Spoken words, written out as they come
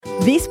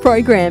This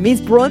program is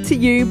brought to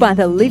you by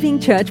the Living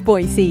Church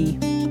Boise.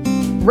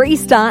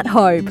 Restart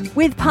Hope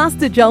with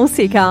Pastor Joel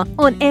Sicker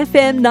on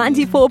FM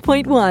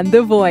 94.1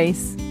 The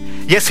Voice.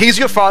 Yes, He's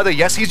your Father.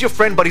 Yes, He's your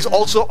friend, but He's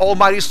also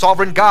Almighty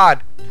Sovereign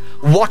God.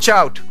 Watch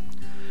out.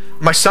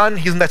 My son,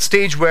 he's in that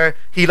stage where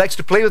he likes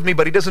to play with me,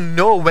 but he doesn't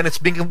know when it's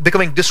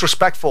becoming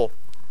disrespectful.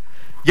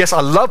 Yes,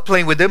 I love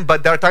playing with him,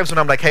 but there are times when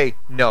I'm like, hey,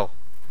 no,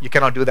 you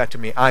cannot do that to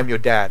me. I'm your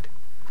dad.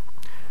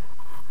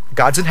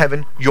 God's in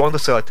heaven, you're on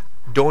this earth.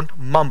 Don't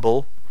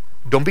mumble.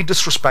 Don't be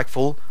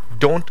disrespectful.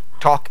 Don't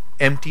talk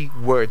empty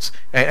words.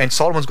 And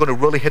Solomon's going to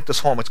really hit this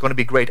home. It's going to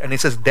be great. And he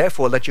says,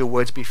 therefore, let your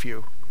words be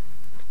few.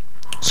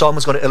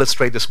 Solomon's going to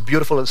illustrate this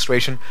beautiful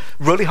illustration.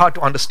 Really hard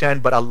to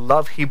understand, but I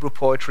love Hebrew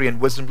poetry and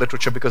wisdom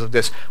literature because of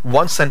this.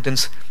 One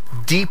sentence,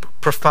 deep,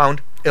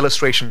 profound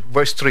illustration.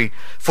 Verse 3.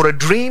 For a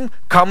dream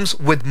comes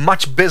with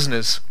much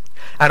business,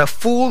 and a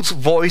fool's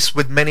voice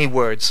with many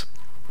words.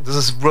 This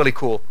is really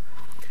cool.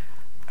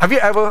 Have you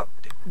ever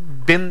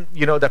been,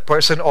 that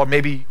person, or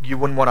maybe you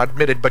wouldn't want to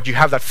admit it, but you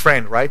have that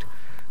friend, right?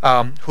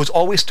 Who's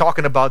always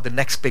talking about the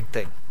next big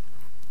thing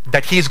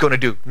that he's going to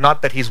do,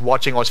 not that he's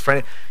watching or his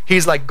friend.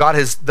 He's like got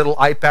his little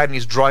iPad and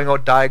he's drawing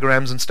out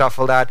diagrams and stuff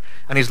like that,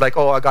 and he's like,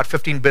 oh, I got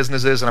 15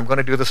 businesses and I'm going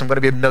to do this, I'm going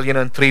to be a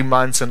millionaire in 3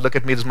 months, and look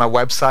at me, this is my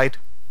website.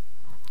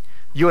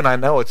 You and I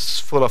know it's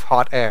full of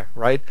hot air,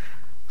 right?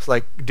 It's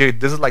like, dude,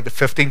 this is like the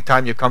 15th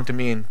time you come to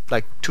me in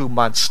like 2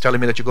 months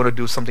telling me that you're going to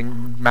do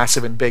something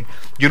massive and big.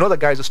 You know, the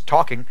guy's just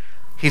talking.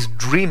 He's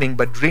dreaming,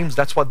 but dreams,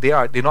 that's what they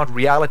are. They're not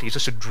reality. It's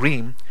just a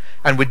dream.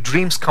 And with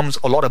dreams comes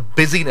a lot of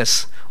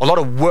busyness, a lot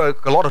of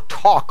work, a lot of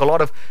talk, a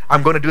lot of,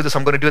 I'm going to do this,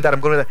 I'm going to do that, I'm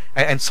going to do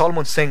that. And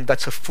Solomon's saying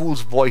that's a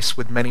fool's voice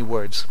with many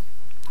words.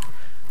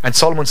 And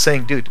Solomon's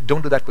saying, dude,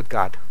 don't do that with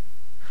God.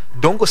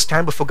 Don't go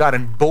stand before God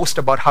and boast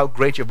about how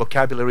great your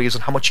vocabulary is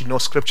and how much you know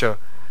Scripture.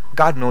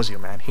 God knows you,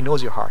 man. He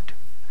knows your heart.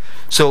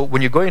 So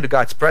when you're going into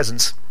God's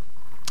presence,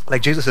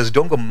 like Jesus says,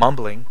 don't go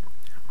mumbling.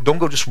 Don't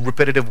go just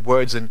repetitive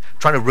words and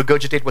trying to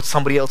regurgitate what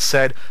somebody else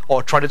said,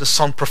 or try to just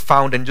sound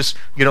profound and just,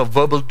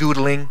 verbal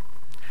doodling.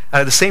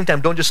 And at the same time,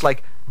 don't just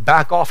like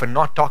back off and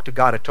not talk to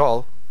God at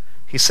all.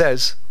 He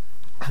says,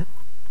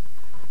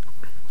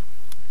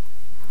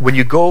 when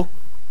you go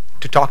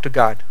to talk to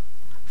God,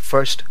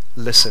 first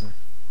listen.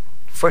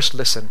 First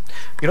listen.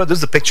 This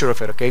is the picture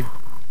of it, okay?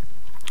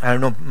 I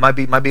don't know, might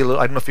be a little,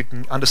 I don't know if you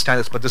can understand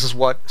this, but this is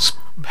what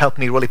helped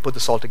me really put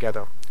this all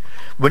together.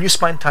 When you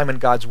spend time in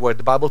God's Word,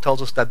 the Bible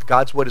tells us that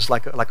God's Word is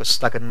like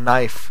a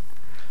knife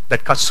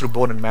that cuts through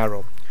bone and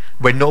marrow,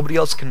 where nobody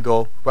else can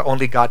go, where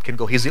only God can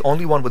go. He's the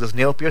only one with his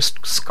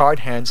nail-pierced, scarred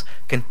hands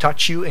can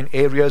touch you in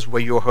areas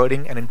where you're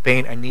hurting and in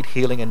pain and need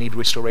healing and need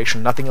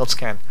restoration. Nothing else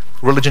can.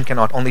 Religion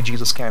cannot. Only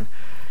Jesus can.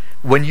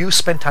 When you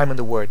spend time in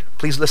the Word,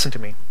 please listen to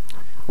me.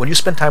 When you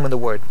spend time in the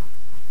Word,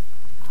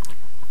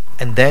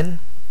 and then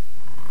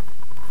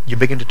you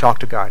begin to talk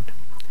to God,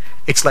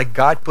 it's like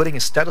God putting a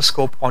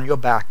stethoscope on your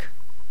back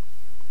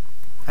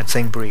and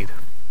saying, breathe.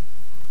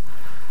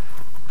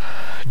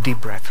 Deep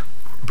breath.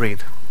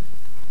 Breathe.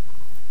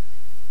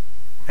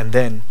 And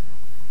then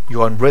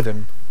you're on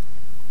rhythm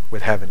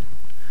with heaven.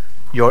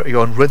 You're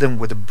on rhythm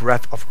with the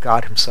breath of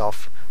God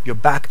Himself. You're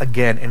back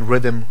again in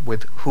rhythm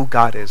with who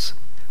God is,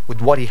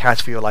 with what He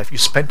has for your life. You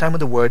spend time in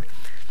the Word.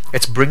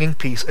 It's bringing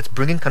peace. It's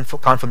bringing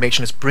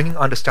confirmation. It's bringing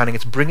understanding.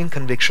 It's bringing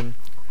conviction.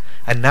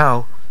 And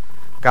now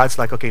God's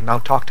like, okay, now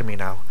talk to me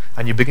now.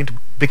 And you begin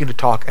to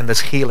talk, and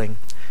there's healing.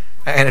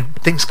 And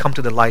things come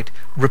to the light.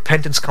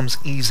 Repentance comes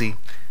easy.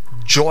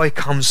 Joy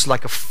comes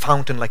like a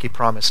fountain, like He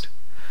promised.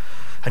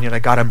 And you're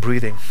like, God, I'm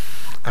breathing.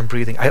 I'm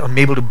breathing. I'm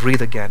able to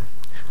breathe again.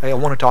 I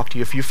want to talk to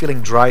you. If you're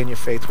feeling dry in your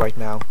faith right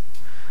now,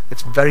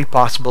 it's very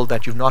possible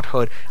that you've not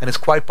heard, and it's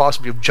quite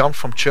possible you've jumped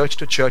from church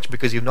to church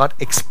because you've not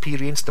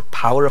experienced the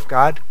power of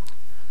God.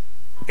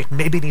 It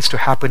maybe needs to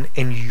happen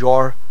in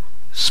your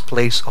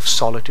place of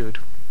solitude.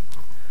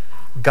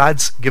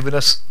 God's given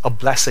us a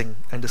blessing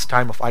in this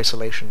time of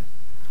isolation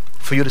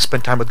for you to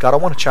spend time with God. I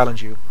want to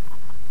challenge you.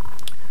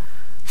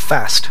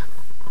 Fast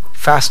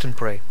and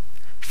pray.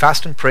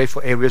 Fast and pray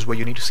for areas where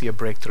you need to see a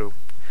breakthrough.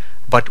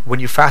 But when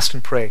you fast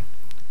and pray,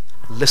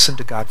 listen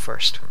to God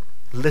first.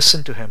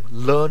 Listen to Him.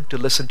 Learn to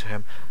listen to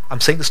Him. I'm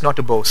saying this not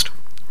to boast.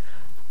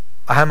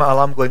 I have my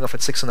alarm going off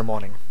at 6 in the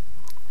morning.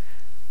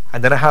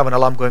 And then I have an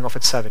alarm going off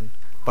at 7.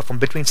 But from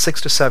between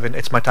 6 to 7,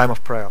 it's my time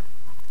of prayer.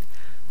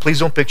 Please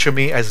don't picture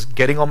me as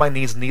getting on my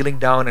knees, kneeling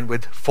down, and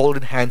with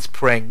folded hands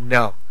praying.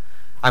 No.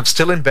 I'm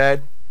still in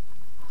bed.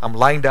 I'm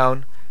lying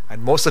down.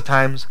 And most of the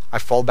times, I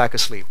fall back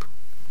asleep.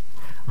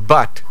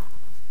 But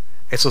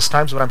it's those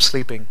times when I'm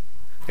sleeping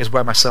is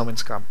where my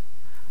sermons come.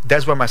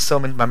 That's where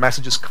my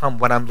messages come.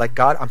 When I'm like,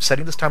 God, I'm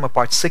setting this time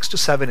apart. 6 to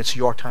 7, it's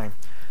your time.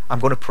 I'm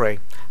going to pray.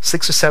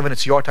 6 to 7,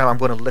 it's your time. I'm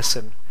going to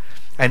listen.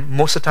 And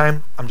most of the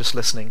time, I'm just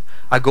listening.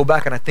 I go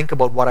back and I think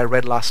about what I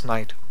read last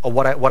night, or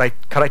what I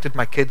corrected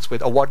my kids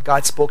with, or what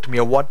God spoke to me,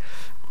 or what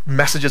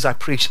messages I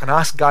preached, and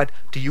ask God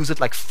to use it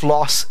like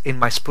floss in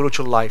my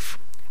spiritual life.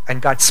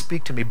 And God,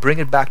 speak to me. Bring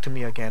it back to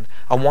me again.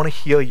 I want to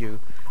hear you.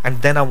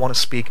 And then I want to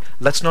speak.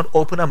 Let's not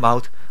open our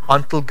mouth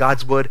until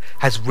God's word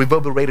has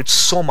reverberated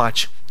so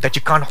much that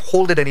you can't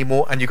hold it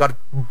anymore and you got to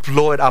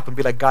blow it up and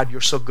be like, God,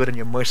 you're so good and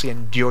your mercy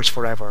endures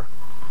forever.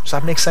 Does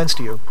that make sense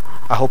to you?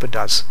 I hope it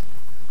does.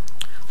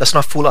 Let's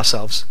not fool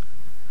ourselves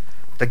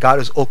that God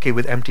is okay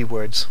with empty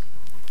words,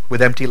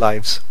 with empty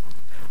lives.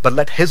 But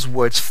let His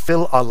words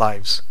fill our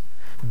lives,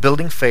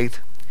 building faith,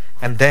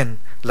 and then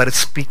let us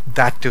speak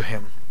that to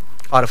Him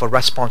out of a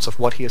response of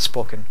what He has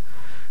spoken.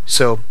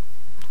 So,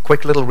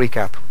 quick little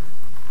recap.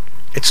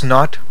 It's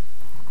not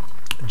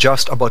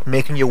just about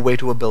making your way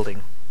to a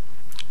building.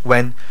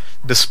 When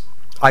this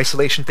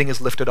isolation thing is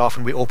lifted off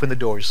and we open the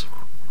doors,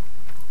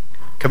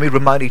 can we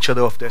remind each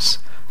other of this?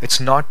 It's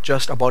not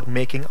just about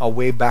making our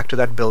way back to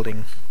that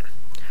building,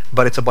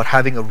 but it's about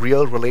having a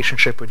real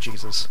relationship with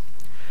Jesus.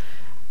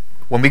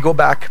 When we go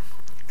back,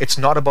 it's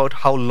not about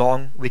how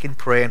long we can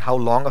pray and how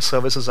long our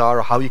services are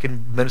or how you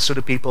can minister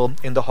to people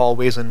in the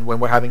hallways and when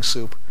we're having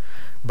soup,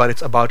 but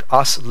it's about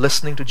us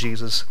listening to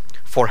Jesus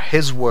for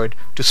His word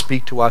to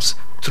speak to us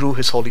through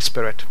His Holy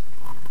Spirit.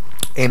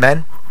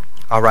 Amen?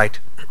 All right.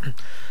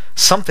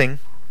 Something,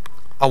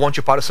 I want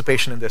your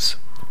participation in this.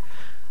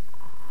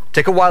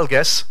 Take a wild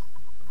guess.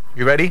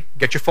 You ready?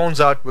 Get your phones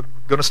out. We're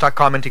going to start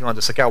commenting on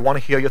this. Okay, I want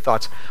to hear your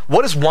thoughts.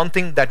 What is one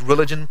thing that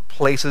religion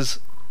places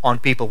on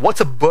people?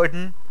 What's a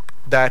burden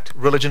that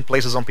religion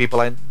places on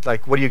people? And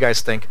like, what do you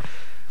guys think?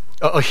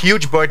 A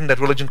huge burden that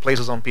religion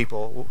places on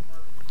people.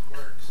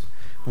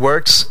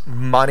 Works,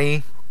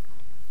 money.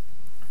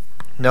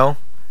 No?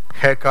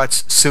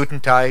 Haircuts, suit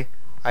and tie.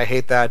 I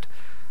hate that.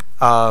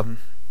 An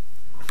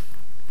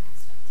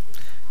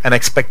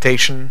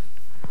expectation.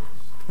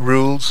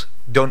 Rules.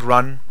 Don't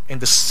run in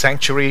the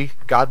sanctuary.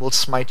 God will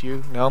smite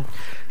you. No?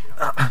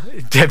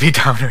 Debbie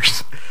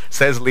Downers,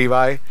 says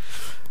Levi.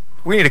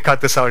 We need to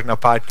cut this out in our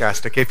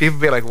podcast, okay? People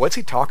be like, what's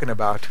he talking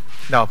about?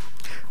 No.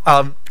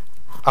 I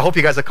hope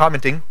you guys are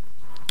commenting.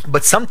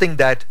 But something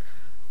that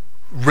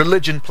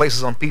religion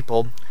places on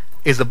people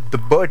is the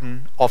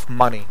burden of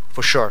money,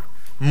 for sure.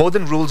 More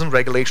than rules and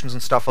regulations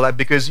and stuff like that,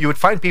 because you would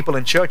find people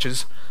in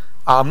churches,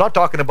 I'm not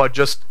talking about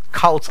just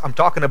cults, I'm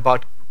talking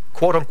about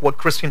quote-unquote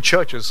Christian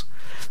churches.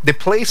 They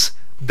place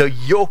the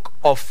yoke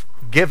of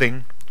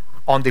giving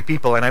on the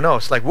people, and I know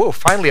it's like, whoa,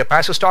 finally a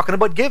pastor's talking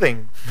about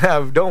giving.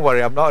 Don't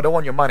worry, I don't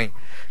want your money.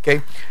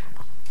 Okay?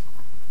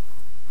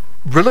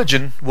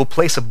 Religion will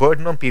place a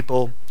burden on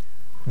people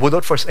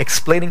without first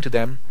explaining to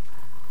them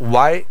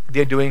why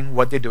they're doing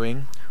what they're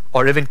doing,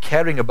 or even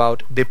caring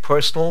about their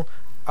personal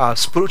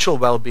spiritual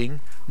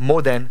well-being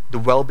more than the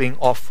well-being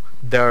of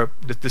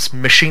this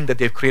machine that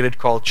they've created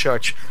called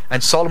church.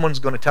 And Solomon's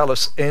going to tell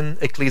us in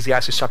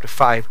Ecclesiastes chapter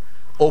 5,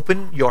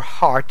 open your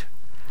heart,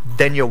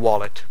 then your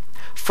wallet.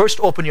 First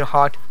open your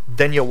heart,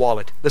 then your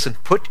wallet. Listen,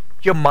 put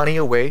your money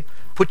away,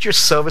 put your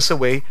service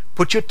away,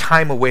 put your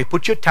time away,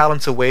 put your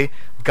talents away.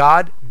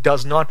 God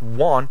does not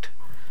want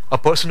a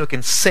person who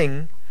can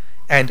sing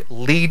and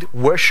lead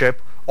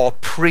worship or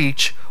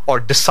preach or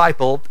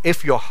disciple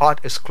if your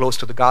heart is close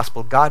to the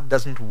gospel. God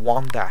doesn't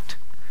want that.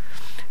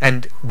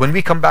 And when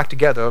we come back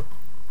together,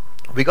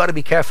 we got to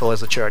be careful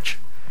as a church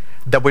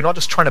that we're not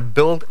just trying to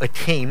build a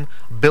team,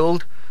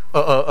 build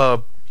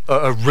a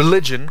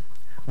religion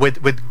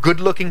with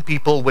good-looking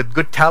people, with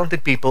good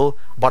talented people,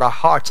 but our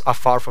hearts are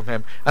far from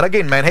Him. And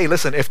again, man, hey,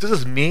 listen, if this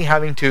is me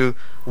having to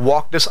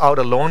walk this out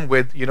alone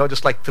with,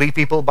 just like 3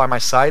 people by my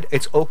side,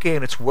 it's okay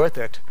and it's worth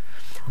it.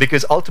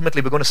 Because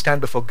ultimately we're going to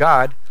stand before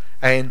God,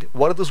 and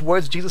what are those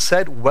words Jesus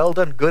said? Well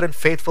done, good and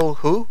faithful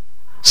who?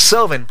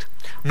 Servant.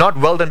 Not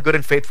well done, good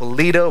and faithful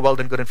leader, well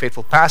done, good and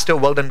faithful pastor,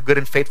 well done, good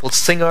and faithful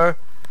singer.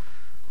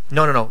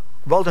 No.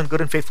 Well done, good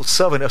and faithful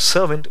servant. A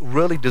servant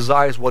really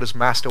desires what his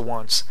master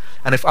wants.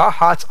 And if our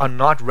hearts are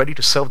not ready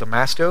to serve the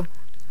master,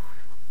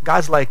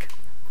 God's like,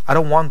 I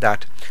don't want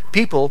that.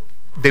 People,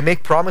 they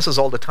make promises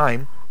all the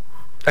time,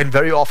 and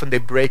very often they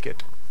break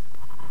it.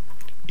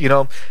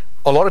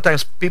 A lot of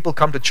times people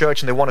come to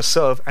church and they want to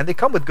serve, and they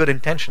come with good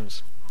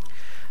intentions.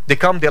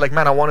 They're like,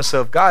 man, I want to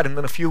serve God. And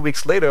then a few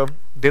weeks later,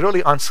 they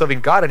really aren't serving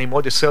God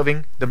anymore. They're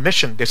serving the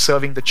mission. They're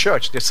serving the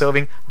church. They're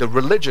serving the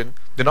religion.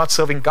 They're not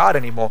serving God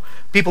anymore.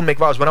 People make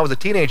vows. When I was a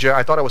teenager,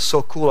 I thought I was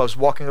so cool. I was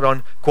walking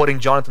around quoting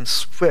Jonathan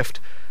Swift.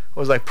 It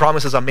was like,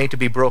 promises are made to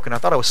be broken. I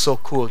thought I was so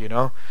cool,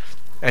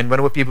 And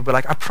whenever people be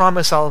like, I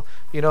promise I'll,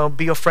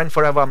 be your friend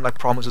forever, I'm like,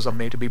 promises are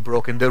made to be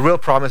broken. The real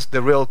promise,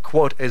 the real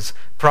quote is,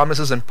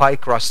 promises and pie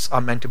crusts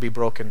are meant to be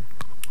broken.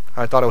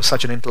 I thought I was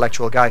such an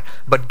intellectual guy.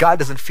 But God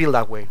doesn't feel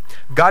that way.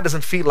 God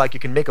doesn't feel like you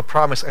can make a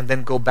promise and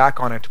then go back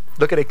on it.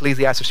 Look at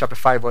Ecclesiastes chapter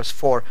 5 verse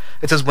 4.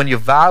 It says, when you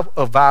vow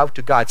a vow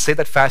to God, say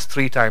that fast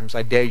 3 times,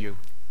 I dare you.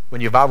 When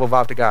you vow a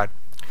vow to God.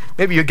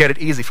 Maybe you get it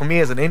easy. For me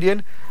as an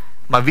Indian,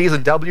 my V's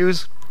and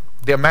W's,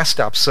 they're messed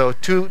up. So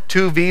two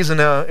V's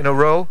in a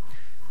row,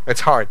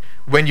 it's hard.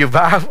 When you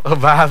vow a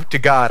vow to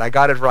God, I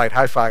got it right,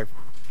 high five.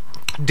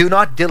 Do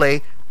not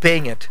delay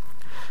paying it,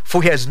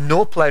 for He has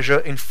no pleasure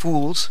in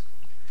fools.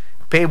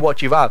 Pay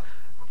what you vow.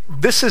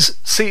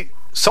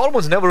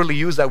 Solomon's never really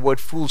used that word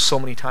fool so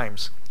many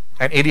times.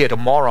 An idiot, a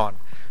moron.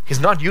 He's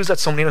not used that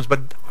so many times,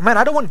 but man,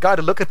 I don't want God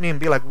to look at me and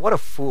be like, what a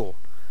fool.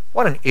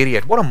 What an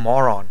idiot. What a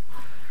moron.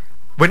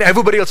 When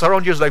everybody else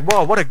around you is like,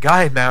 wow, what a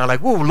guy, man.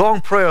 Like, whoa,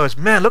 long prayers.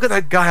 Man, look at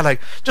that guy.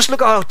 Like, just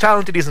look at how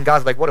talented he is. And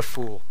God's like, what a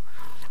fool.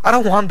 I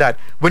don't want that.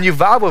 When you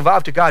vow a vow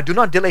to God, do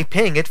not delay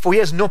paying it, for he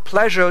has no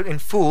pleasure in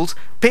fools.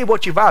 Pay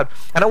what you vowed.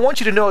 And I want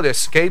you to know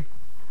this, okay?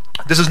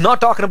 This is not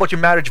talking about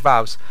your marriage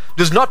vows.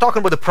 This is not talking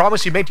about the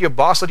promise you made to your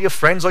boss or to your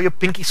friends or your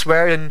pinky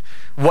swear and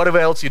whatever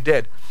else you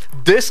did.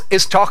 This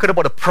is talking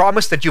about a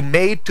promise that you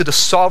made to the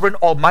sovereign,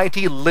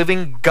 almighty,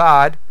 living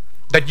God,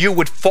 that you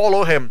would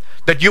follow him,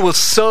 that you will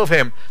serve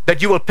him,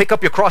 that you will pick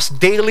up your cross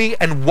daily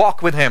and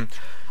walk with him.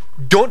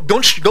 Don't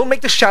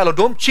make this shallow.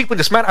 Don't cheapen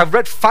this. Man, I've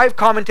read 5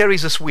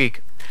 commentaries this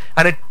week,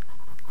 and it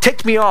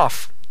ticked me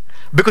off,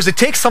 because they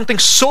take something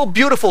so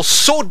beautiful,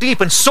 so deep,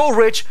 and so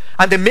rich,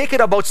 and they make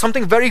it about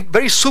something very,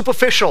 very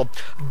superficial.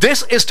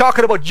 This is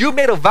talking about you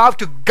made a vow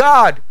to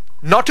God,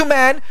 not to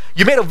man.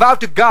 You made a vow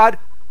to God.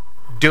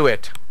 Do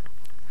it.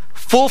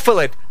 Fulfill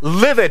it.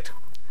 Live it.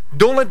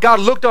 Don't let God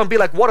look down and be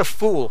like, what a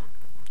fool.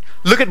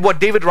 Look at what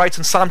David writes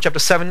in Psalm chapter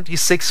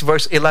 76,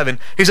 verse 11.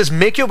 He says,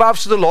 make your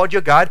vows to the Lord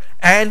your God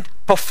and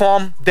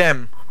perform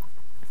them.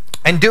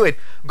 And do it.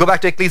 Go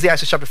back to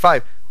Ecclesiastes chapter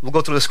 5. We'll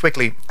go through this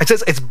quickly. It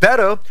says, it's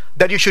better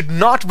that you should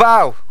not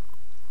vow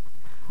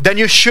than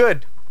you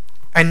should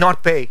and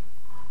not pay.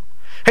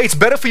 Hey, it's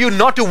better for you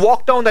not to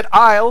walk down that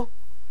aisle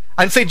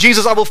and say,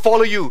 Jesus, I will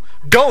follow you.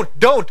 Don't.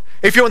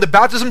 If you're in the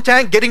baptism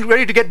tank getting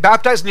ready to get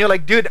baptized and you're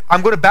like, dude,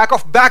 I'm going to back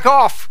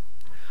off.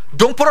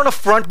 Don't put on a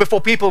front before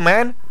people,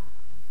 man.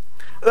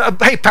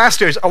 Hey,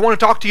 pastors, I want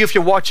to talk to you if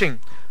you're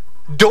watching.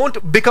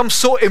 Don't become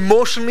so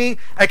emotionally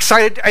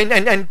excited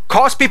and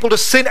cause people to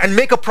sin and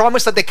make a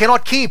promise that they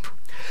cannot keep.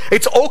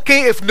 It's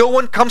okay if no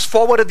one comes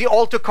forward at the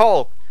altar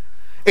call.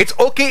 It's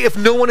okay if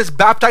no one is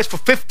baptized for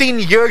 15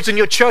 years in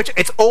your church.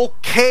 It's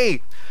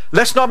okay.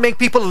 Let's not make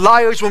people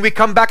liars when we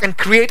come back and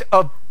create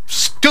a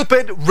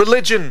stupid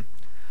religion.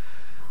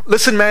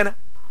 Listen, man,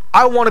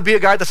 I want to be a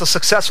guy that's a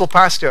successful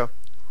pastor.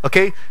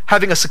 Okay,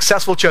 having a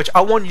successful church. I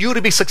want you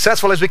to be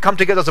successful as we come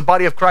together as a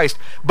body of Christ.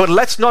 But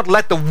let's not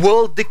let the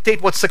world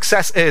dictate what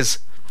success is.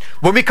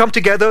 When we come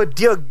together,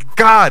 dear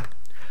God,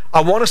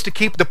 I want us to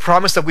keep the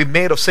promise that we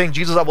made of saying,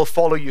 Jesus, I will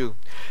follow you.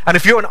 And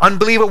if you're an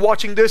unbeliever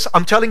watching this,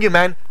 I'm telling you,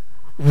 man,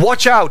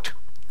 watch out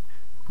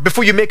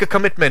before you make a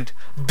commitment.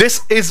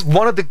 This is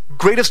one of the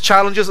greatest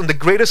challenges and the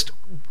greatest,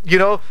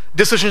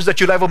 decisions that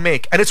you'll ever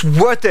make. And it's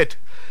worth it.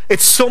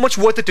 It's so much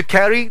worth it to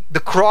carry the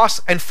cross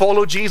and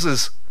follow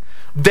Jesus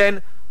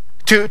than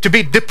to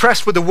be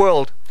depressed with the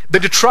world,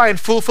 than to try and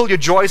fulfill your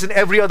joys in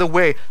every other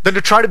way, than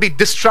to try to be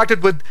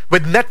distracted with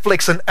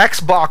Netflix and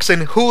Xbox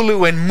and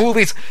Hulu and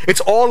movies. It's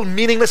all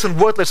meaningless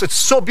and worthless. It's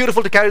so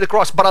beautiful to carry the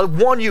cross, but I'll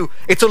warn you,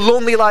 it's a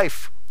lonely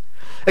life.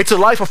 It's a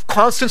life of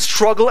constant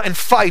struggle and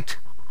fight.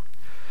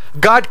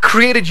 God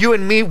created you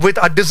and me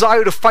with a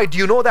desire to fight. Do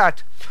you know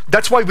that?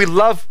 That's why we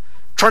love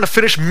trying to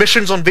finish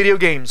missions on video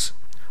games.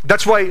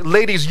 That's why,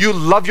 ladies, you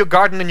love your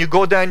garden and you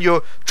go there and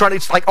you're trying to,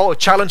 it's like, oh,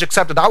 challenge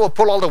accepted. I will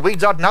pull all the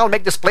weeds out and I'll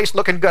make this place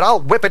looking good.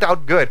 I'll whip it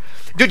out good.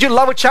 Dude, you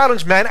love a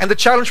challenge, man. And the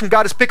challenge from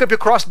God is pick up your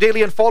cross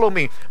daily and follow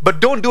me. But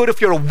don't do it if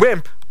you're a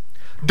wimp.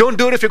 Don't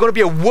do it if you're going to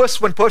be a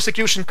wuss when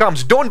persecution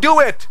comes. Don't do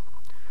it.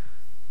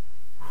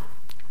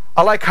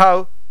 I like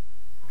how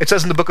it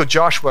says in the book of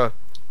Joshua,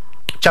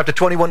 chapter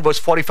 21, verse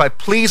 45.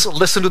 Please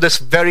listen to this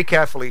very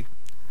carefully.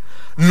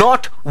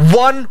 Not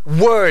one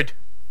word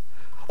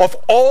of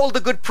all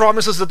the good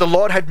promises that the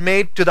Lord had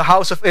made to the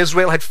house of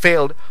Israel had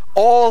failed.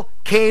 All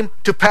came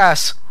to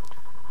pass.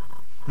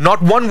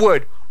 Not one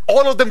word.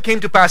 All of them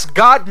came to pass.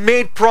 God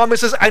made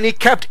promises and he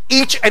kept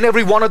each and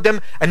every one of them,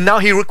 and now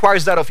he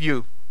requires that of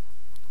you.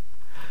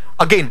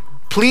 Again,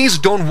 please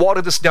don't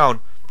water this down.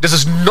 This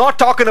is not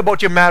talking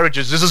about your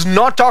marriages. This is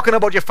not talking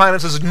about your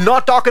finances. This is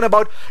not talking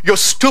about your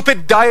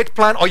stupid diet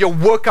plan or your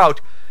workout.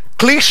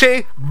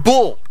 Cliche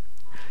bull.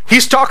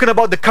 He's talking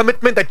about the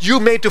commitment that you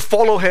made to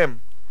follow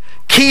him.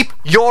 Keep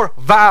your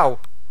vow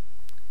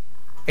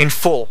in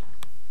full.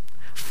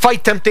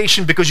 Fight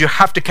temptation because you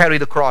have to carry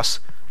the cross.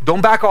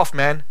 Don't back off,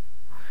 man.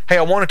 Hey,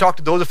 I want to talk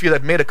to those of you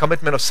that made a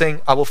commitment of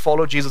saying, I will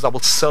follow Jesus, I will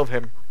serve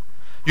him.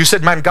 You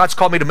said, man, God's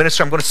called me to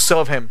minister, I'm going to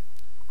serve him.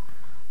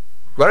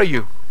 Where are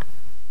you?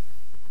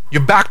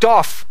 You backed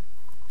off.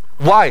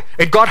 Why?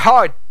 It got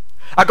hard.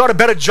 I got a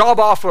better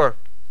job offer.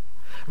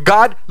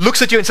 God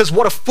looks at you and says,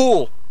 what a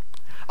fool.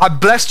 I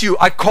blessed you.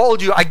 I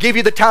called you. I gave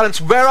you the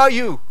talents. Where are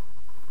you?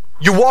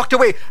 You walked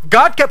away.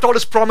 God kept all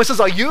his promises.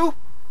 Are you?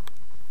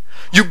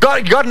 You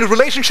got in a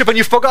relationship and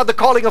you forgot the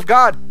calling of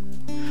God.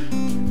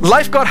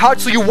 Life got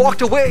hard, so you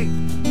walked away.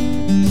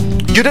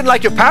 You didn't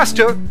like your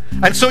pastor,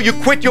 and so you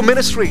quit your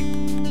ministry.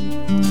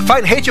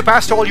 Fine, hate your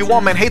pastor all you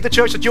want, man. Hate the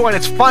church that you're in.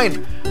 It's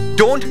fine.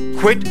 Don't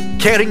quit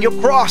carrying your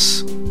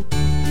cross.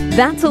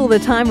 That's all the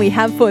time we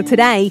have for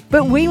today,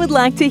 but we would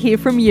like to hear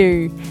from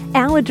you.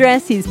 Our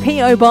address is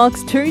P.O.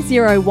 Box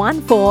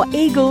 2014,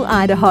 Eagle,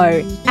 Idaho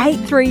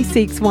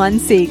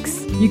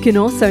 83616. You can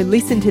also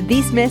listen to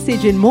this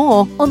message and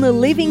more on the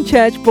Living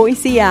Church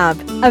Boise app,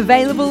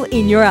 available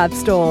in your app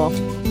store.